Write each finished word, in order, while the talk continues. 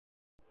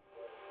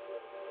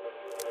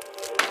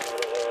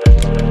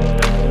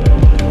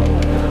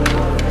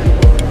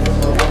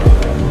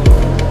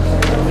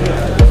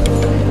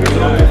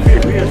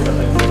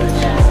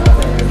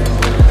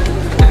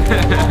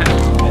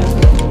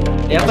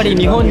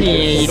り日本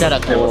にいたら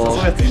こ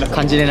う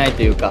感じれない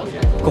というか、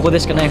ここで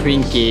しかない雰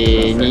囲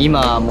気に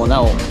今も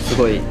なおす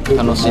ごい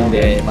楽しん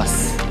でま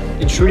す。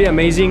It's really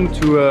amazing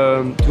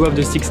to have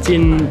the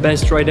 16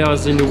 best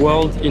riders in the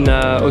world in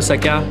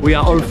Osaka. We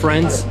are all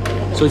friends,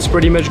 so it's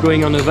pretty much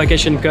going on a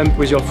vacation camp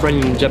with your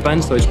friend in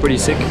Japan, so it's pretty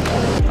sick.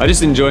 I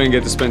just enjoy and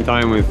get to spend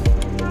time with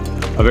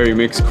a very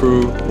mixed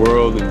crew,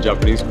 world and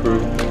Japanese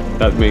crew.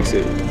 That makes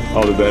it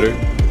all the better.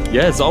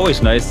 Yeah, it's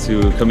always nice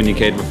to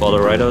communicate with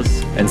other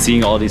riders and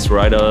seeing all these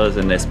riders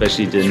and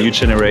especially the new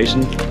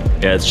generation.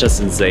 Yeah, it's just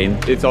insane.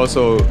 It's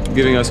also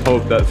giving us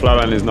hope that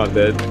Flatland is not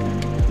dead,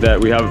 that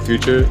we have a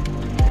future.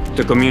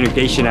 The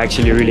communication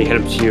actually really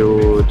helps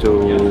you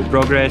to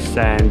progress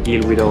and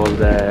deal with all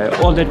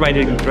that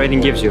riding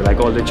gives you, like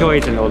all the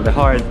choice and all the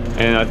heart.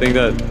 And I think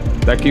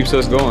that keeps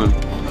us going.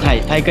 は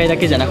い、大会だ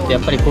けじゃなくてや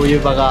っぱりこうい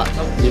う場が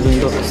自分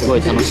にとってすご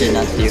い楽しい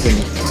なっていうふうに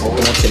思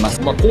ってま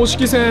す。公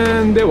式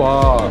戦で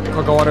は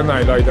関われな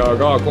いライダー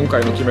が今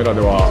回のキメラ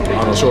では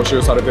招集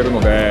されている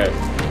ので、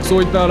そ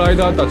ういったライ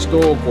ダーたちと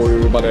こう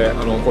いう場で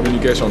コミュニ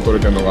ケーション取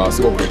れてるのが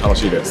すごく楽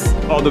しいです。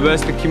All the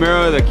best to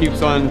Chimera that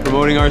keeps on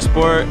promoting our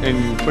sport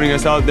and putting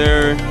us out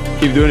there.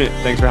 Keep doing it.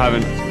 Thanks for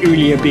having.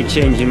 Really a big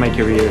change in my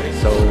career.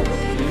 So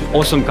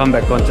awesome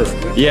comeback contest.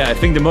 Yeah, I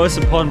think the most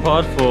important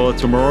part for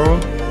tomorrow.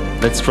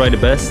 Let's try the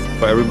best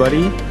for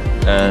everybody,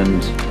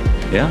 and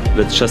yeah,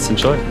 let's just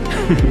enjoy.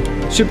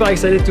 Super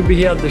excited to be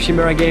here at the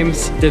Chimera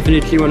Games.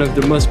 Definitely one of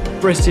the most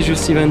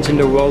prestigious events in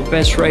the world.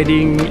 Best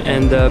riding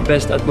and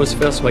best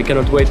atmosphere, so I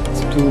cannot wait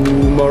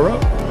tomorrow.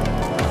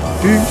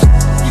 Peace.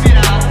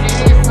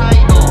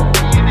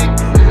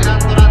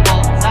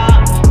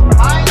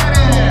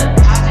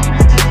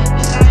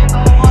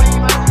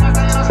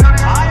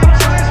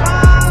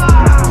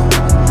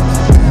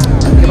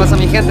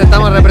 Mi gente,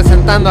 estamos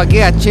representando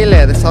aquí a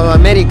Chile, de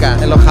Sudamérica,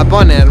 de los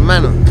Japones,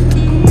 hermano.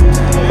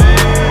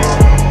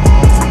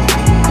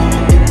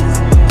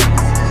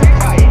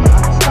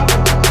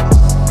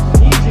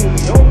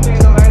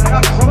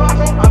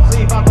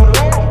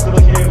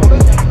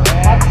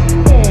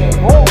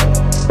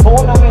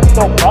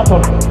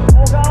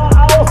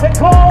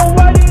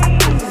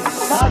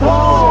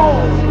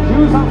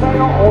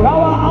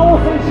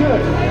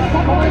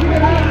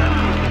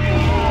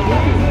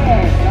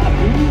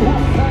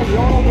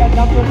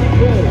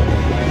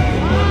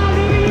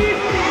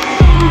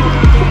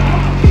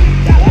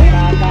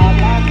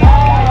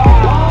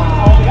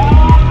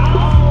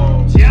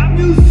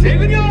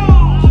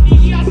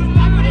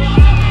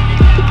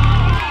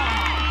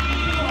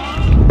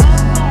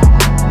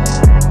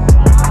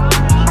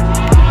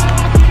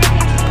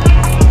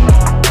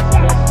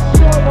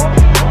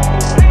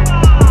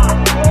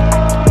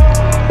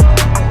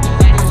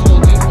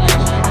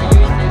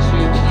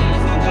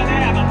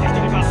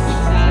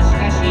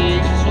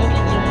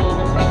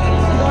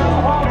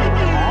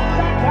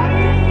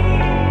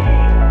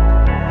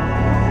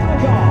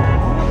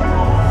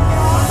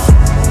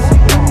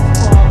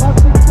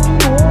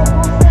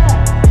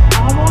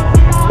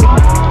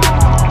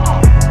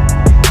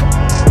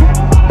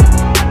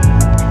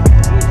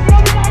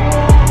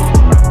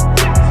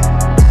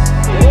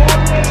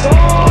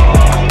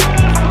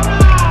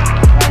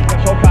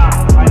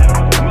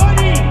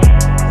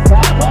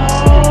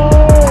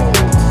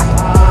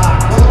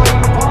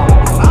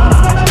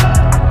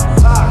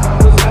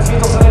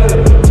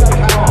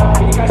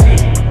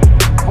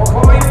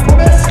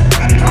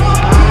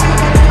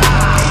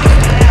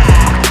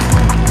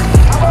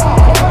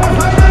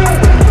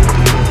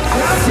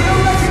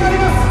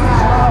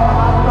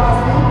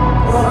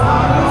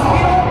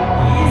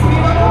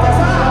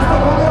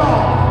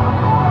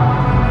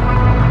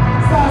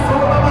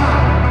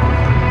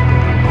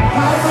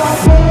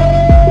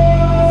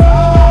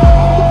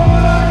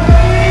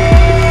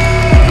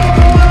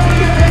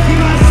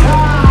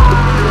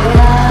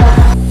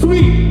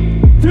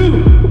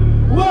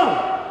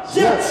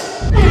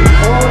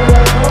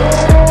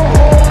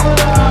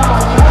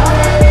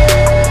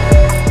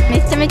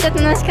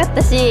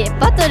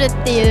バトルっ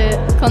ていう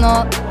こ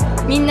の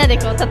みんなで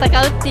こう戦う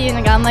っていう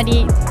のがあんま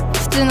り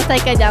普通の大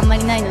会であんま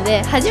りないの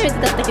で初めて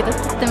だったけどと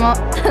っても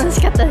楽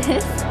しかったで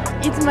す。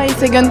It's my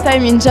second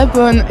time in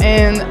Japan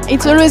and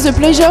it's always a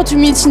pleasure to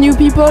meet new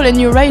people and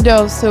new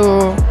riders.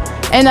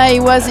 And I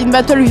was in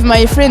battle with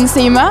my friend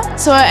Seima,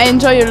 so I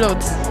enjoy a lot.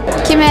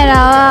 キメラ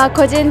は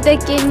個人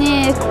的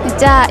に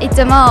じゃあい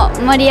つも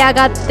盛り上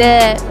がっ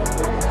て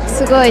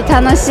すごい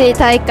楽しい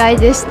大会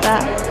でした。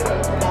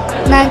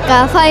なん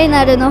かファイ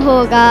ナルの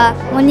方が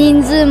もう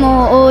人数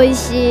も多い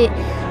し、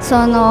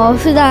その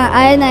普段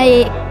会えな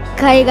い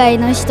海外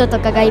の人と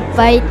かがいっ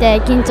ぱいいて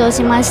緊張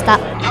しました。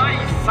第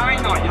3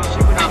位の吉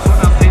村ソ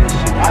ナ選手、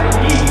第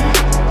2位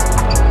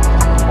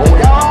小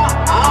川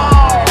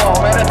青、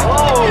おめでとう。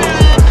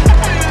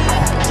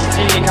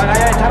1位に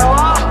輝いたのは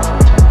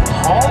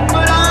本村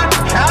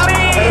カリ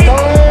ン。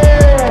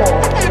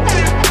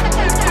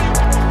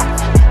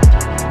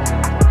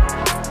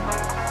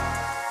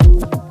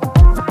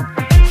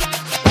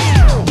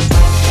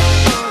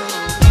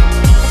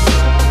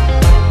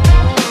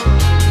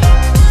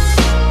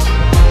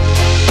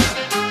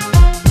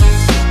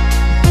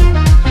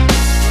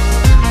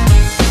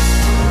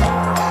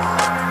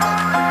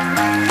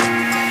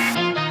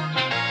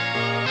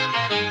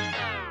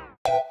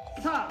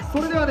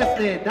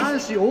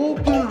子オ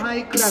ープンハ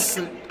イクラ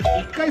ス1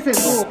回戦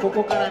をこ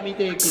こから見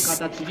ていく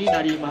形に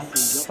なりま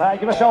すよ。さあ行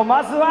きましょう。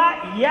まず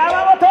は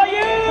山本優、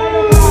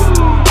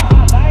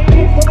ダイ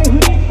レクトでフ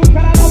リップか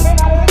らのペ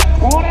ダル、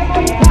これ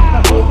もいい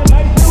か。そして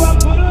対するは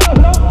ブル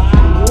ーの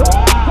フロン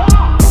ト。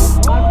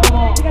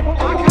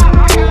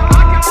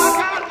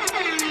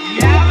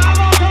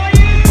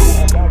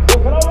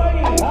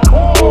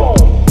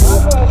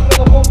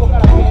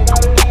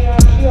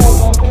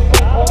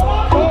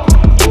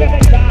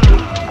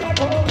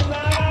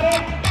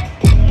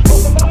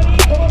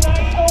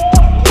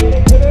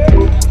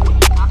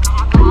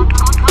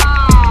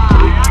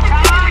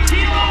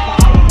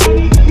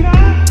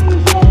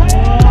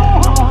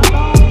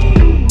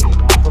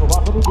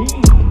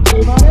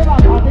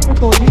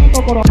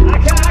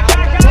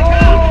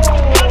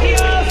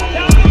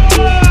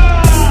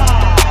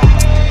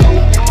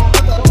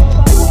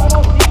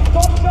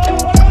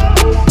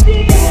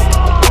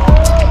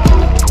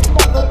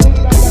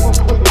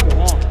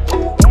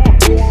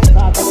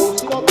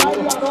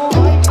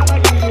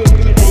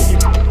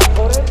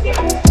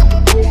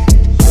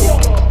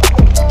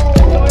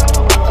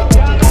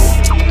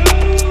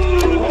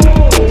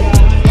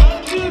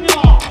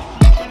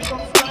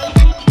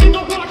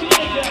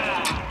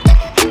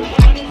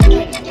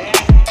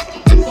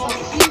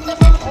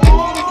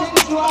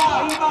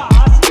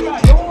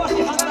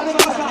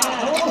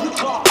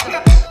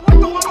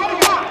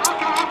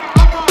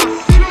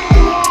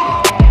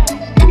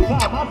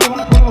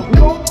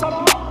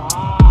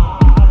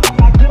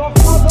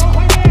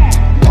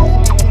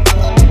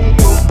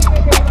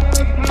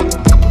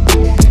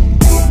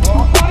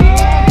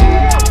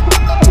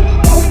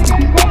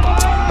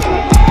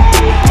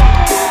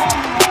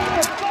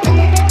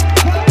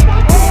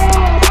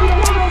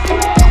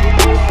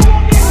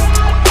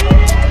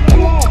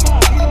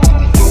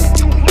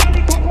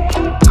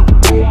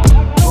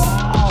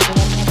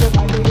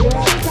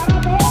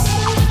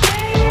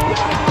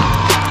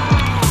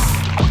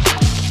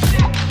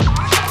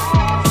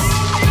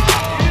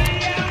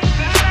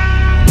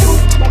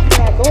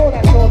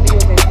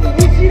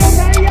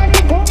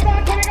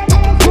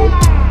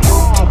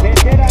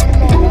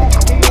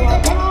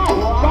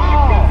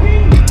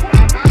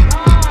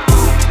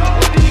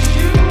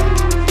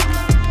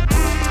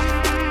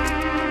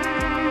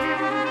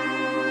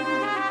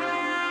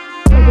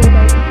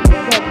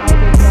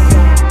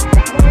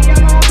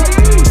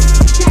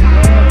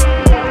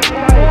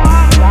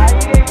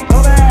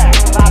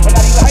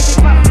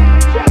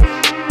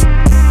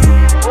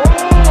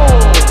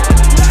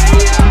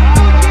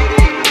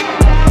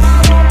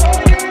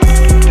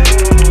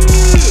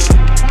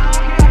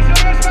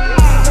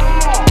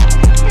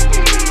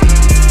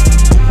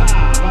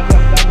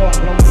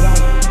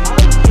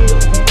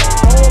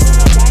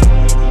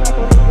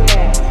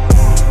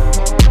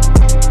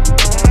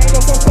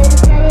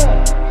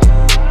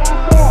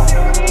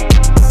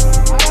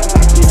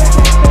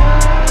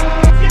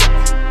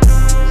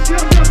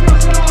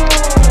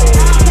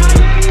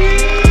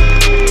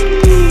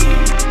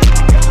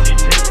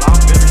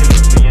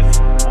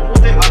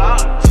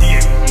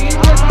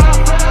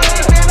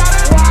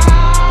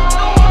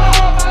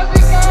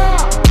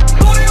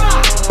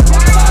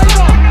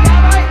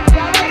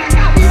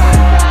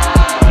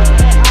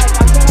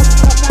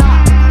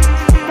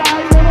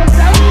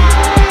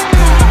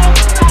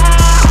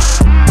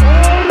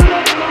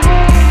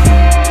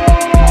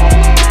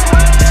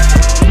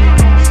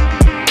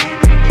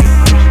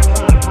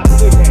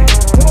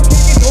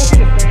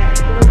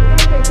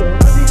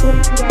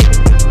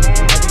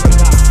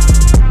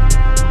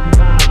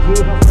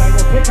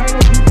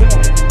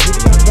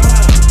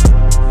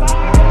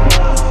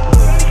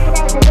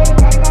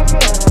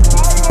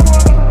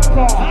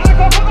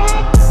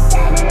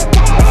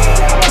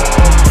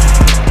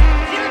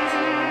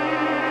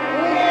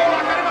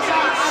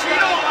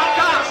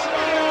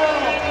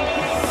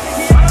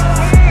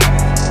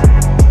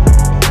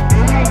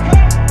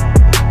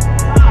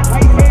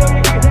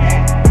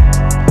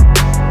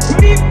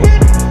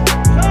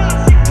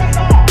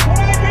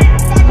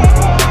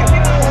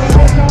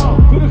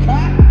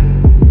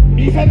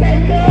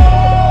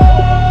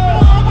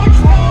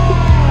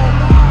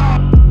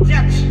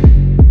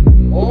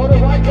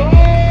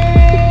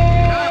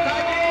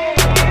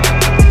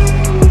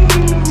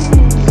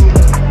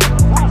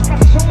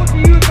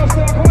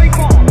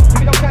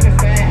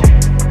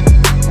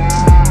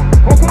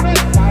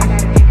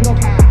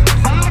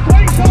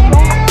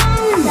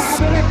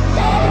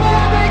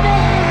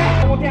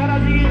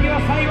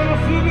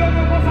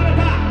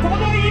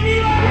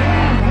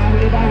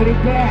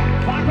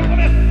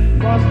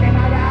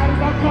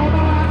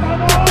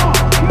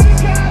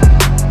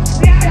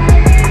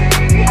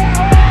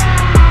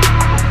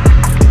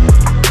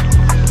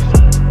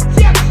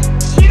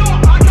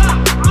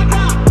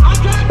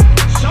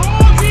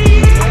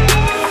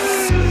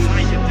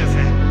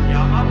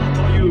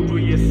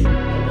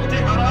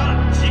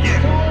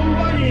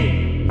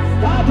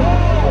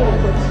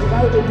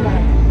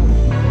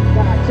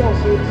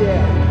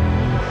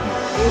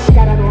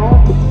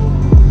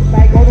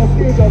最高のス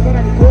テージをさ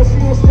らに更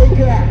新をしてい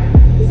く。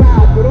さ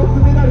あブロン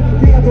ズメダルに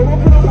手が届く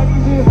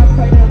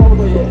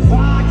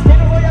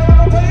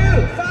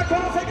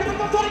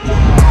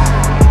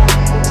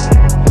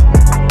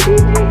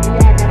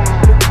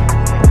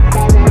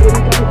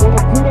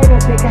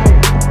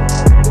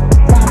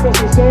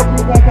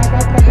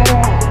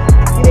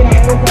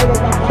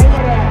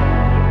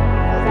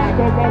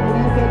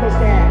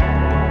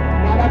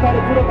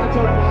ち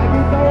ょっと上げ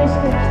倒し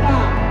てきた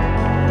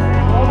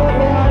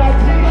Omotehara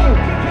Jigen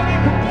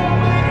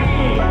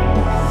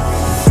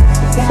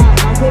さあ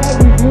焦らず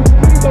ゆっ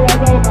くりと技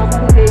を重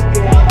ねていく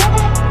よ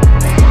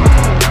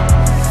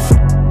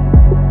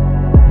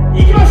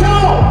いきましょ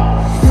う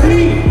3、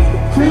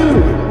2、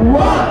1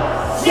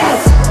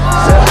 YES!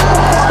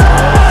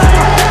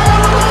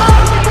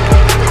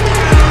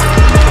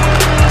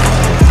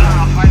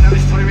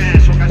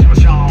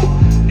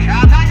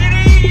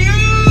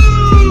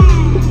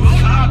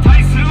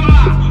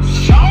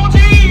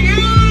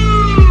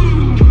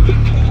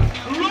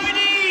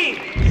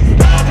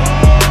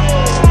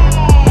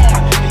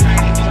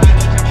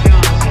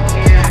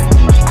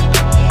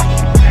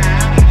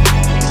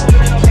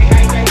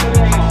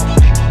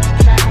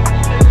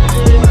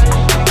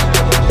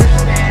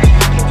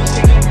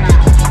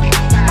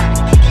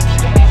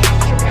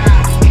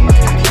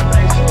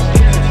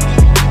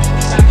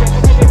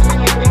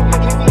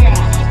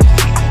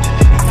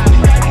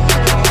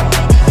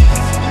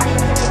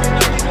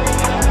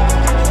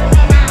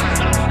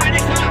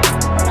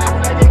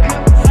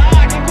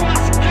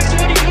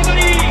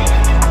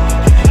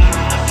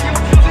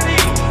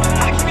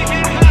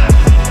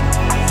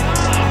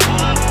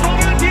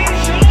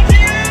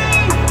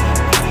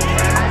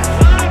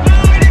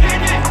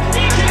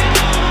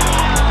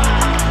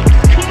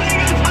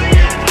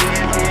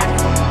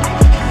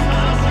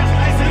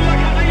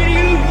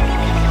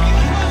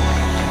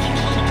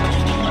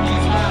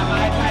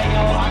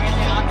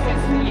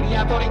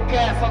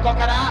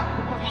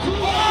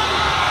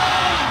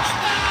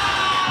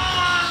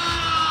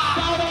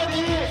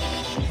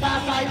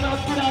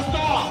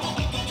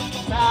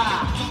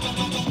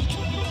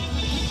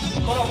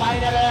 このファイ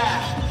ナル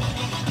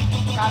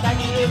片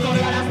桐優これ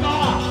がラスト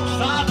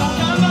さあ土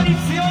壇場に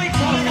強いこ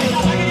れが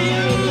片桐優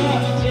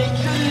じっく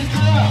りいく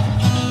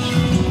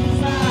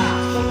さあ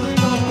得意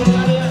の転が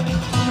る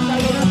最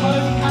後のパウ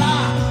ンから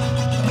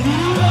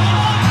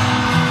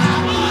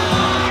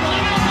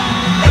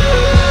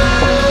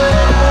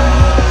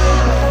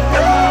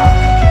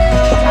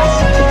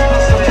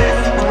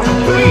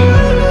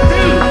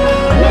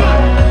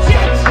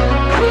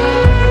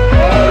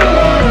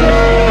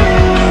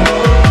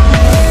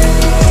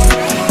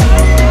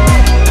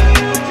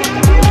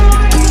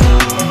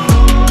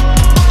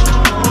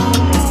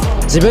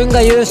自分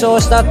が優勝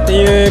したって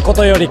いうこ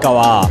とよりか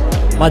は、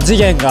次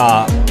元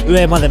が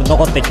上まで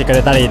残ってきてく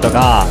れたりと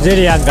か、ジュ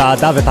リアンが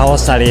ダブ倒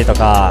したりと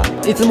か、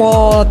いつ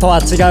もとは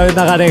違う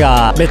流れ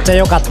がめっちゃ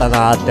良かった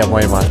なって思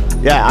います。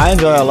Yeah, I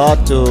enjoy a lot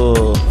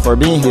for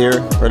being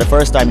here for the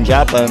first time in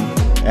Japan,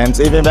 and it's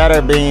even better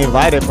being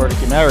invited for the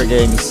Chimera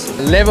games.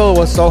 Level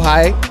was so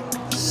high,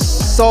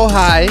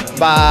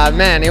 but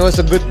man, it was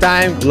a good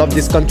time. Love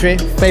this country,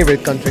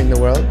 favorite country in the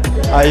world.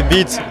 I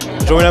beat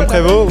Julien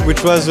Prévost,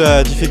 which was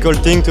a difficult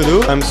thing to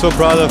do. I'm so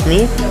proud of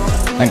me.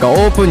 なんかオ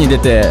ープンに出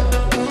て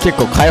結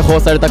構解放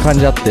された感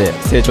じあって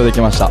成長で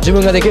きました。自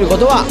分ができるこ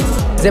とは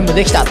全部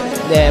できた。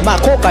で、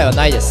後悔は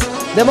ないです。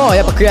でも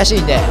やっぱ悔し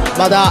いんで、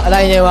まだ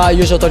来年は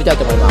優勝取りたい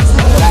と思いま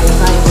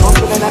す。